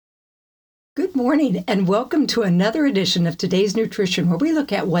Good morning and welcome to another edition of Today's Nutrition, where we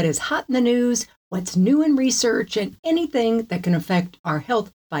look at what is hot in the news, what's new in research, and anything that can affect our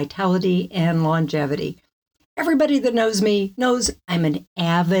health, vitality, and longevity. Everybody that knows me knows I'm an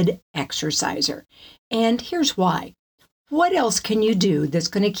avid exerciser. And here's why. What else can you do that's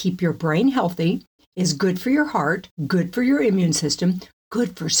going to keep your brain healthy, is good for your heart, good for your immune system,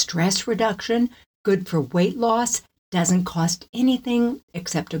 good for stress reduction, good for weight loss, doesn't cost anything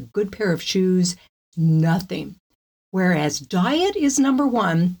except a good pair of shoes, nothing. Whereas diet is number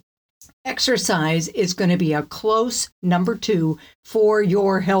one, exercise is going to be a close number two for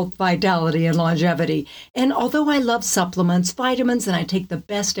your health, vitality, and longevity. And although I love supplements, vitamins, and I take the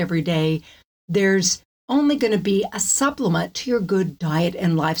best every day, there's only going to be a supplement to your good diet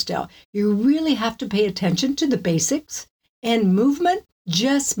and lifestyle. You really have to pay attention to the basics and movement.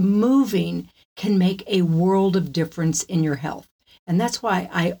 Just moving can make a world of difference in your health. And that's why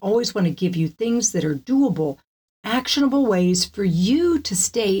I always want to give you things that are doable, actionable ways for you to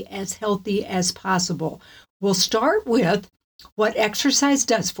stay as healthy as possible. We'll start with what exercise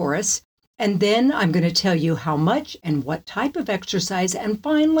does for us, and then I'm going to tell you how much and what type of exercise, and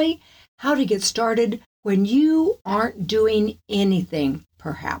finally, how to get started when you aren't doing anything,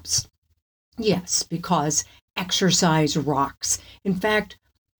 perhaps. Yes, because exercise rocks. In fact,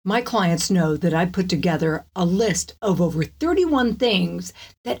 my clients know that I put together a list of over 31 things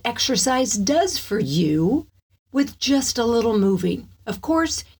that exercise does for you with just a little moving. Of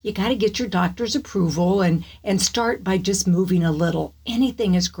course, you got to get your doctor's approval and start by just moving a little.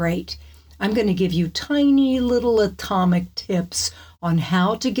 Anything is great. I'm going to give you tiny little atomic tips on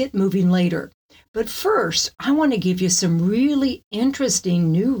how to get moving later. But first, I want to give you some really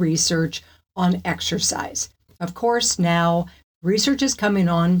interesting new research on exercise. Of course, now research is coming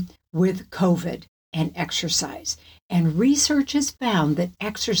on with COVID and exercise. And research has found that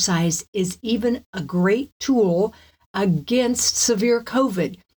exercise is even a great tool against severe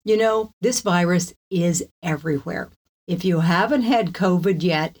COVID. You know, this virus is everywhere. If you haven't had COVID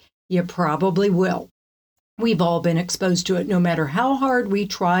yet, you probably will. We've all been exposed to it. No matter how hard we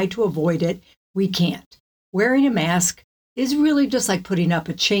try to avoid it, we can't. Wearing a mask is really just like putting up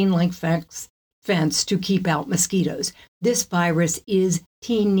a chain link fence to keep out mosquitoes. This virus is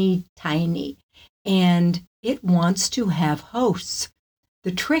teeny tiny and it wants to have hosts.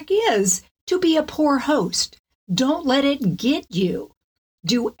 The trick is to be a poor host. Don't let it get you.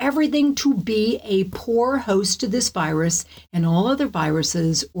 Do everything to be a poor host to this virus and all other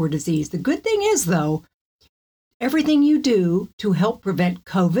viruses or disease. The good thing is, though, everything you do to help prevent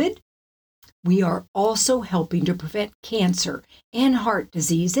COVID, we are also helping to prevent cancer and heart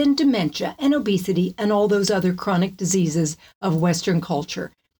disease and dementia and obesity and all those other chronic diseases of Western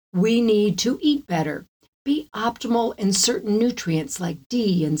culture. We need to eat better, be optimal in certain nutrients like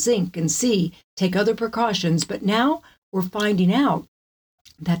D and zinc and C, take other precautions. But now we're finding out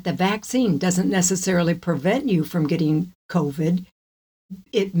that the vaccine doesn't necessarily prevent you from getting COVID.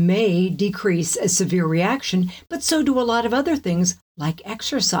 It may decrease a severe reaction, but so do a lot of other things like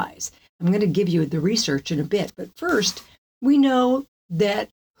exercise. I'm going to give you the research in a bit, but first, we know that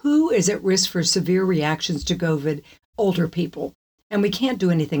who is at risk for severe reactions to COVID? Older people, and we can't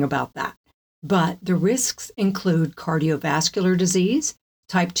do anything about that. But the risks include cardiovascular disease,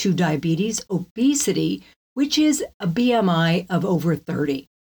 type 2 diabetes, obesity, which is a BMI of over 30.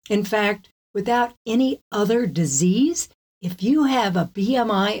 In fact, without any other disease, if you have a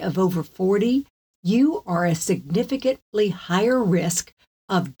BMI of over 40, you are a significantly higher risk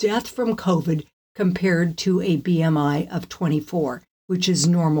of death from COVID compared to a BMI of 24, which is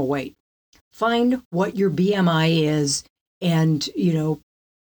normal weight. Find what your BMI is and,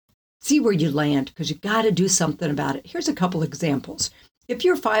 see where you land because you got to do something about it. Here's a couple examples. If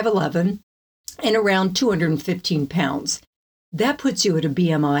you're 5'11 and around 215 pounds, that puts you at a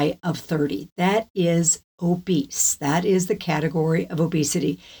BMI of 30. That is obese. That is the category of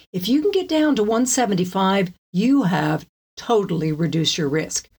obesity. If you can get down to 175, you have totally reduced your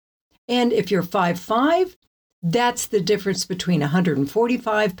risk. And if you're 5'5", that's the difference between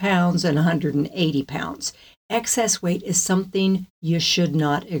 145 pounds and 180 pounds. Excess weight is something you should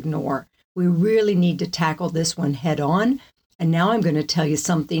not ignore. We really need to tackle this one head on. And now I'm going to tell you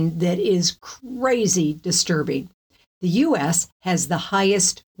something that is crazy disturbing. The U.S. has the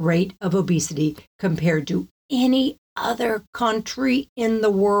highest rate of obesity compared to any other country in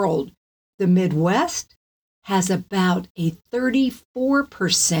the world. The Midwest has about a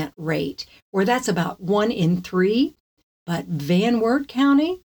 34% rate, or that's about 1 in 3. But Van Wert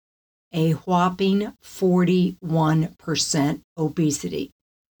County, a whopping 41% obesity.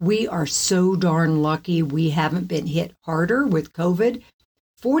 We are so darn lucky we haven't been hit harder with COVID.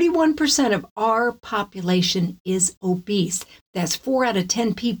 41% of our population is obese. That's 4 out of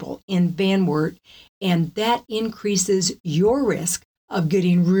 10 people in Van Wert, and that increases your risk of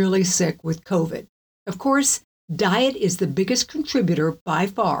getting really sick with COVID. Of course, diet is the biggest contributor by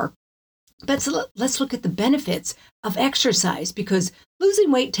far, but let's look at the benefits of exercise, because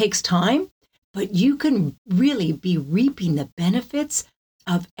losing weight takes time, but you can really be reaping the benefits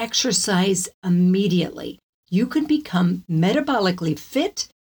of exercise immediately. You can become metabolically fit,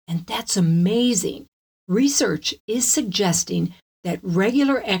 and that's amazing. Research is suggesting that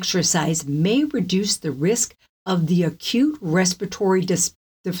regular exercise may reduce the risk of the acute respiratory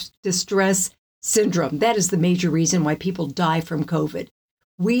distress syndrome. That is the major reason why people die from COVID.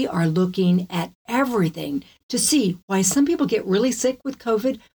 We are looking at everything to see why some people get really sick with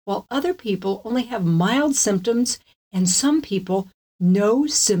COVID while other people only have mild symptoms and some people no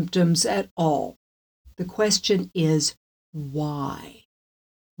symptoms at all. The question is, why?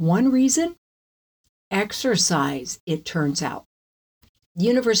 One reason? Exercise, it turns out. The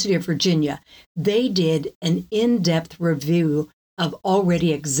University of Virginia, they did an in-depth review of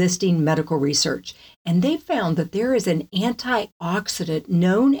already existing medical research, and they found that there is an antioxidant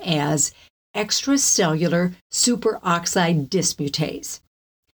known as extracellular superoxide dismutase.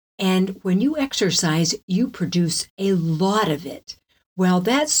 And when you exercise, you produce a lot of it. Well,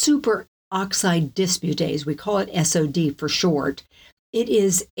 that superoxide dismutase, we call it SOD for short, it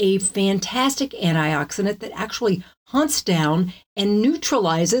is a fantastic antioxidant that actually hunts down and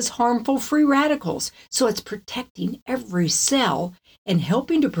neutralizes harmful free radicals. So it's protecting every cell and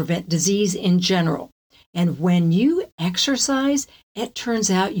helping to prevent disease in general. And when you exercise, it turns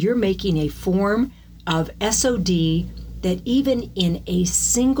out you're making a form of SOD that even in a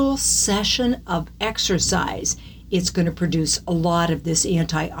single session of exercise, it's going to produce a lot of this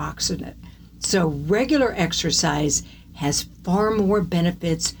antioxidant. So regular exercise has far more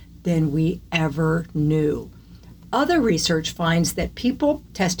benefits than we ever knew. Other research finds that people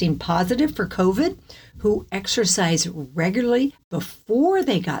testing positive for COVID who exercise regularly before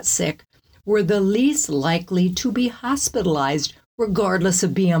they got sick were the least likely to be hospitalized regardless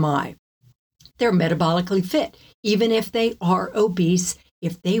of BMI. They're metabolically fit, even if they are obese.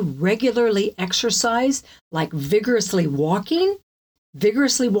 If they regularly exercise, like vigorously walking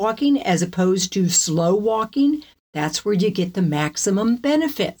as opposed to slow walking, that's where you get the maximum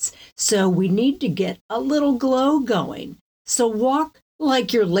benefits. So we need to get a little glow going. So walk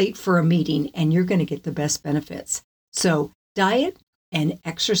like you're late for a meeting and you're going to get the best benefits. So diet and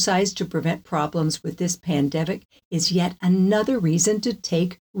exercise to prevent problems with this pandemic is yet another reason to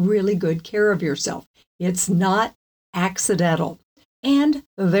take really good care of yourself. It's not accidental. And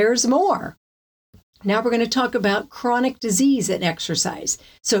there's more. Now we're going to talk about chronic disease and exercise.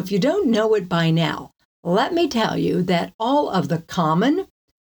 So if you don't know it by now, let me tell you that all of the common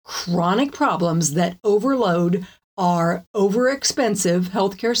chronic problems that overload our overexpensive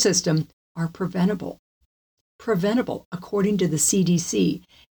healthcare system are preventable. Preventable, according to the CDC,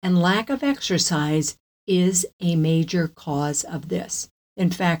 and lack of exercise is a major cause of this.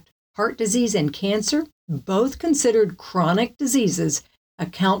 In fact, heart disease and cancer, both considered chronic diseases,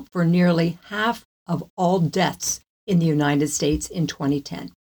 account for nearly half of all deaths in the United States in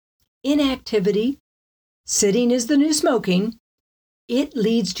 2010. Inactivity, sitting is the new smoking, it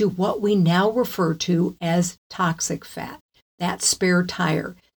leads to what we now refer to as toxic fat, that spare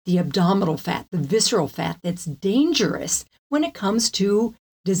tire, the abdominal fat, the visceral fat that's dangerous when it comes to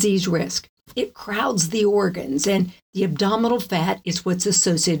disease risk. It crowds the organs, and the abdominal fat is what's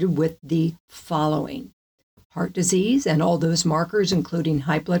associated with the following: heart disease and all those markers, including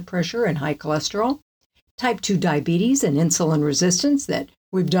high blood pressure and high cholesterol, type 2 diabetes and insulin resistance, that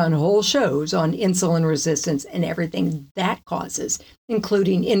we've done whole shows on insulin resistance and everything that causes,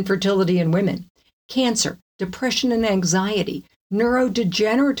 including infertility in women, cancer, depression and anxiety,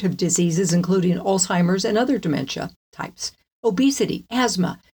 neurodegenerative diseases, including Alzheimer's and other dementia types, obesity,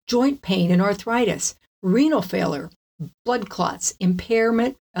 asthma, joint pain and arthritis, renal failure, blood clots,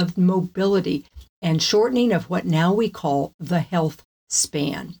 impairment of mobility, and shortening of what now we call the health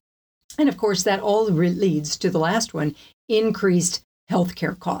span. And of course, that all leads to the last one, increased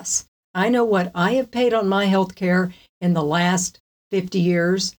healthcare costs. I know what I have paid on my healthcare in the last 50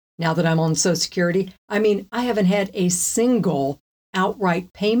 years, now that I'm on Social Security. I mean, I haven't had a single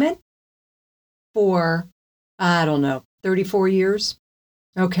outright payment for, 34 years.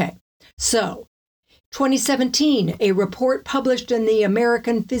 Okay, so 2017, a report published in the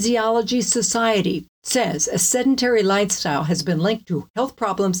American Physiology Society says a sedentary lifestyle has been linked to health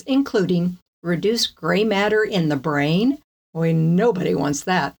problems, including reduced gray matter in the brain. Boy, nobody wants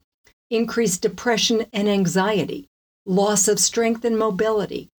that. Increased depression and anxiety, loss of strength and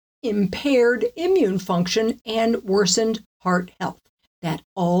mobility, impaired immune function, and worsened heart health. That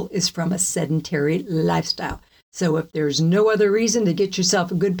all is from a sedentary lifestyle. So if there's no other reason to get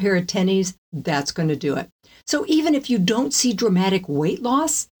yourself a good pair of tennies, that's going to do it. So even if you don't see dramatic weight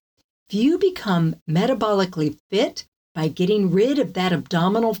loss, if you become metabolically fit by getting rid of that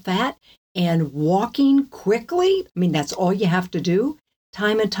abdominal fat and walking quickly, I mean, that's all you have to do.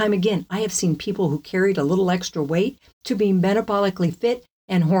 Time and time again, I have seen people who carried a little extra weight to be metabolically fit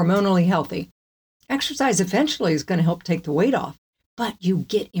and hormonally healthy. Exercise eventually is going to help take the weight off, but you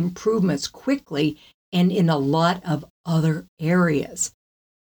get improvements quickly and in a lot of other areas.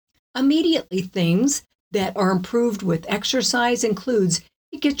 Immediately, things that are improved with exercise includes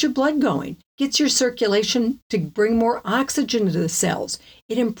it gets your blood going, gets your circulation to bring more oxygen to the cells.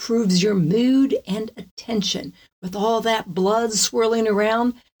 It improves your mood and attention. With all that blood swirling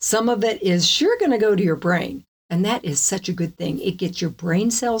around, some of it is sure going to go to your brain. And that is such a good thing. It gets your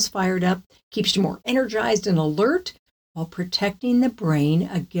brain cells fired up, keeps you more energized and alert, while protecting the brain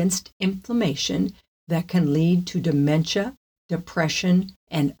against inflammation that can lead to dementia, depression,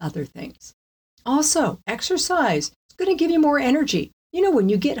 and other things. Also, exercise is going to give you more energy. You know, when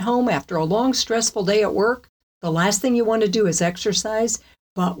you get home after a long, stressful day at work, the last thing you want to do is exercise.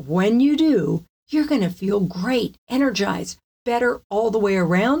 But when you do, you're going to feel great, energized, better all the way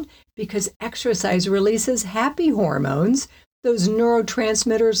around because exercise releases happy hormones, those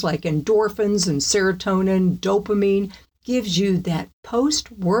neurotransmitters like endorphins and serotonin, dopamine, gives you that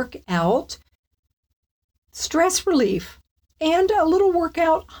post-workout stress relief and a little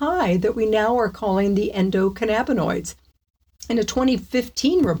workout high that we now are calling the endocannabinoids. In a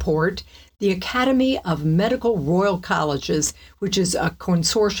 2015 report, the Academy of Medical Royal Colleges, which is a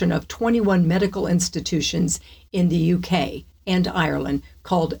consortium of 21 medical institutions in the UK and Ireland,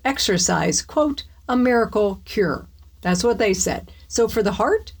 called exercise, quote, a miracle cure. That's what they said. So for the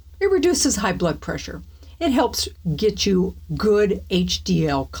heart, it reduces high blood pressure. It helps get you good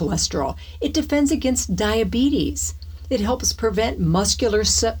HDL cholesterol. It defends against diabetes. It helps prevent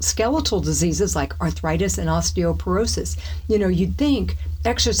musculoskeletal diseases like arthritis and osteoporosis. You know, you'd think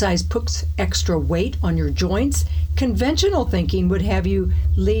exercise puts extra weight on your joints. Conventional thinking would have you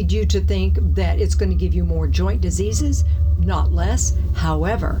lead you to think that it's going to give you more joint diseases, not less.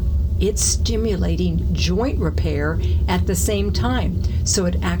 However, it's stimulating joint repair at the same time. So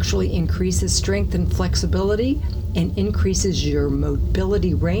it actually increases strength and flexibility and increases your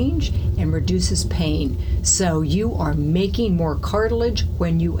mobility range and reduces pain. So you are making more cartilage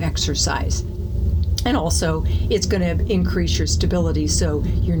when you exercise. And also, it's going to increase your stability so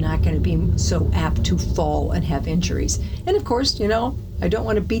you're not going to be so apt to fall and have injuries. And of course, you know, I don't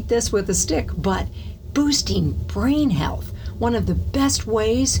want to beat this with a stick, but boosting brain health, one of the best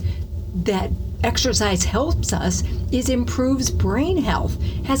ways that exercise helps us is improves brain health,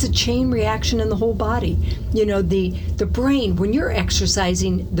 has a chain reaction in the whole body. You know, the brain, when you're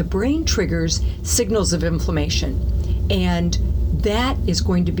exercising, the brain triggers signals of inflammation. And that is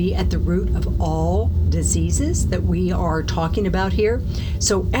going to be at the root of all diseases that we are talking about here.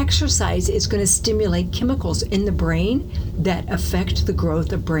 So exercise is going to stimulate chemicals in the brain that affect the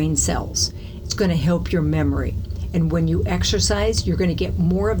growth of brain cells. It's going to help your memory. And when you exercise, you're going to get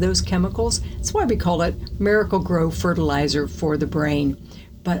more of those chemicals. That's why we call it Miracle-Gro fertilizer for the brain.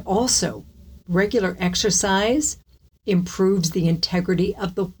 But also, regular exercise improves the integrity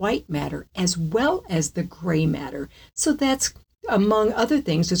of the white matter as well as the gray matter. So that's, among other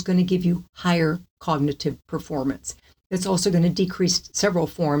things, is going to give you higher cognitive performance. It's also going to decrease several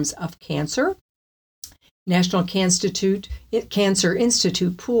forms of cancer. National Cancer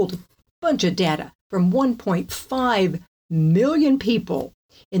Institute pooled a bunch of data from 1.5 million people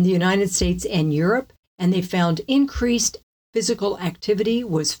in the United States and Europe, and they found increased physical activity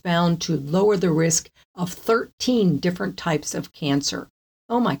was found to lower the risk of 13 different types of cancer.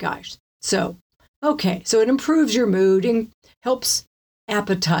 Oh my gosh. So it improves your mood and helps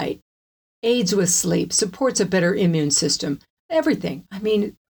appetite, aids with sleep, supports a better immune system, everything. I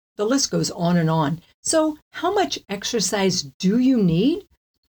mean, the list goes on and on. So how much exercise do you need?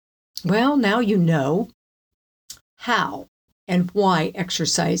 Well, now you know how and why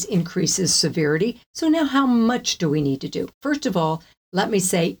exercise increases severity. So now how much do we need to do? First of all, let me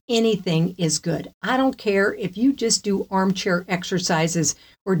say anything is good. I don't care if you just do armchair exercises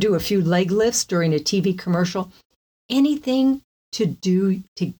or do a few leg lifts during a TV commercial. Anything to do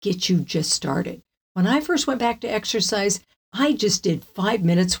to get you just started. When I first went back to exercise, I just did 5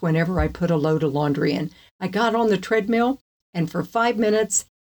 minutes whenever I put a load of laundry in. I got on the treadmill, and for 5 minutes,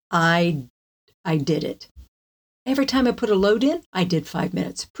 I did it. Every time I put a load in, I did 5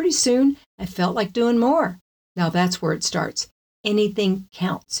 minutes. Pretty soon, I felt like doing more. Now that's where it starts. Anything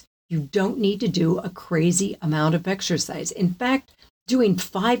counts. You don't need to do a crazy amount of exercise. In fact, doing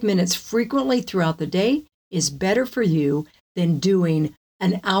 5 minutes frequently throughout the day is better for you than doing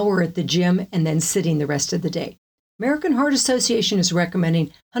an hour at the gym and then sitting the rest of the day. American Heart Association is recommending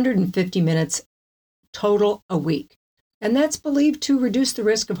 150 minutes total a week, and that's believed to reduce the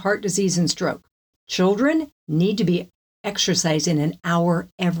risk of heart disease and stroke. Children need to be exercising an hour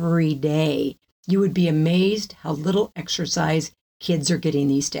every day. You would be amazed how little exercise kids are getting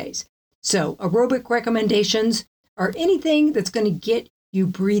these days. So aerobic recommendations are anything that's going to get you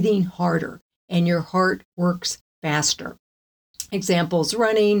breathing harder and your heart works faster. Examples: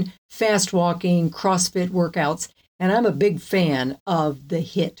 running, fast walking, CrossFit workouts. And I'm a big fan of the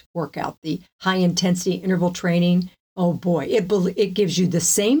HIIT workout, the high intensity interval training. Oh boy, it gives you the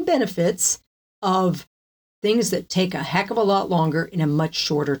same benefits of things that take a heck of a lot longer in a much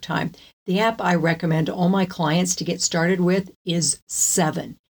shorter time. The app I recommend all my clients to get started with is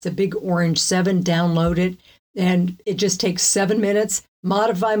 7. It's a big orange 7. Download it, and it just takes 7 minutes.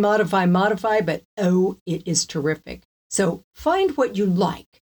 Modify, but oh, it is terrific. So find what you like.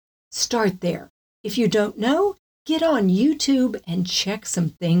 Start there. If you don't know, get on YouTube and check some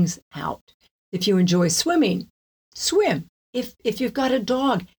things out. If you enjoy swimming, swim. If you've got a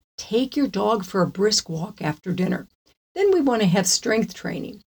dog, take your dog for a brisk walk after dinner. Then we want to have strength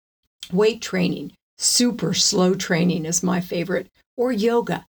training, weight training, super slow training is my favorite, or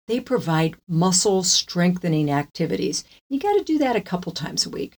yoga. They provide muscle strengthening activities. You got to do that a couple times a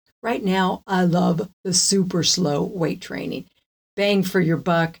week. Right now, I love the super slow weight training. Bang for your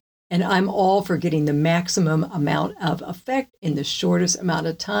buck. And I'm all for getting the maximum amount of effect in the shortest amount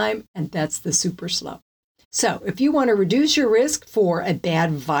of time, and that's the super slow. So if you want to reduce your risk for a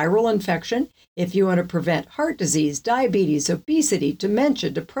bad viral infection, if you want to prevent heart disease, diabetes, obesity, dementia,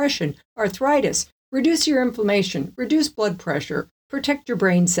 depression, arthritis, reduce your inflammation, reduce blood pressure, protect your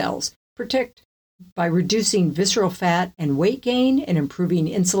brain cells, protect by reducing visceral fat and weight gain and improving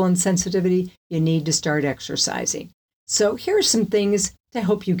insulin sensitivity, you need to start exercising. So here are some things to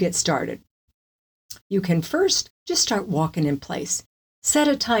help you get started. You can first just start walking in place. Set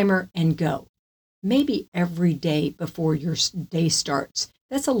a timer and go. Maybe every day before your day starts.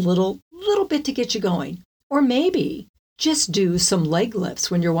 That's a little bit to get you going. Or maybe just do some leg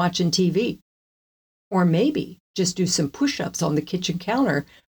lifts when you're watching TV. Or maybe just do some push-ups on the kitchen counter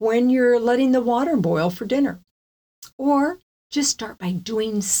when you're letting the water boil for dinner. Or just start by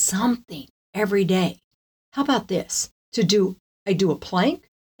doing something every day. How about this? I do a plank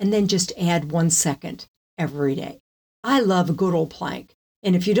and then just add 1 second every day. I love a good old plank.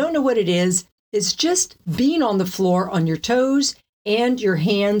 And if you don't know what it is, it's just being on the floor on your toes and your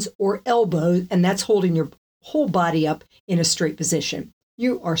hands or elbows, and that's holding your whole body up in a straight position.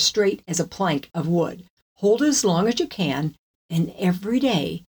 You are straight as a plank of wood. Hold it as long as you can, and every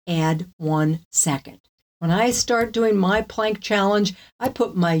day add 1 second. When I start doing my plank challenge, I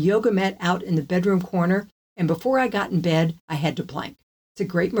put my yoga mat out in the bedroom corner, and before I got in bed, I had to plank. It's a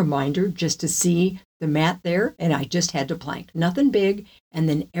great reminder just to see the mat there, and I just had to plank. Nothing big, and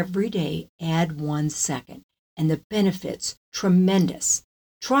then every day add 1 second. And the benefits, tremendous.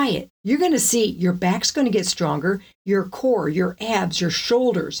 Try it. You're going to see your back's going to get stronger, your core, your abs, your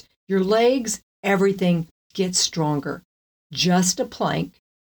shoulders, your legs, everything gets stronger. Just a plank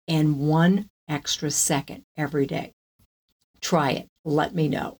and 1 extra second every day. Try it. Let me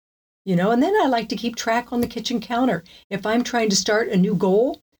know. And then I like to keep track on the kitchen counter. If I'm trying to start a new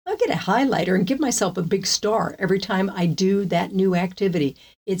goal, I'll get a highlighter and give myself a big star every time I do that new activity.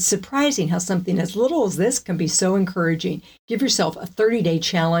 It's surprising how something as little as this can be so encouraging. Give yourself a 30-day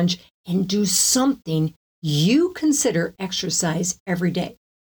challenge and do something you consider exercise every day.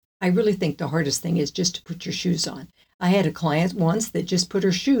 I really think the hardest thing is just to put your shoes on. I had a client once that just put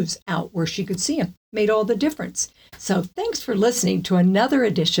her shoes out where she could see them. Made all the difference. So thanks for listening to another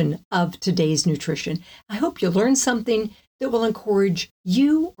edition of Today's Nutrition. I hope you learned something that will encourage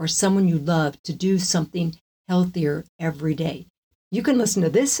you or someone you love to do something healthier every day. You can listen to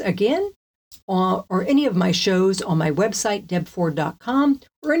this again or any of my shows on my website, debford.com,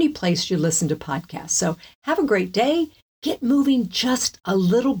 or any place you listen to podcasts. So have a great day. Get moving just a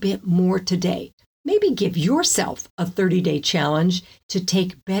little bit more today. Maybe give yourself a 30-day challenge to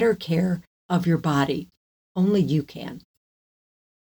take better care of your body. Only you can.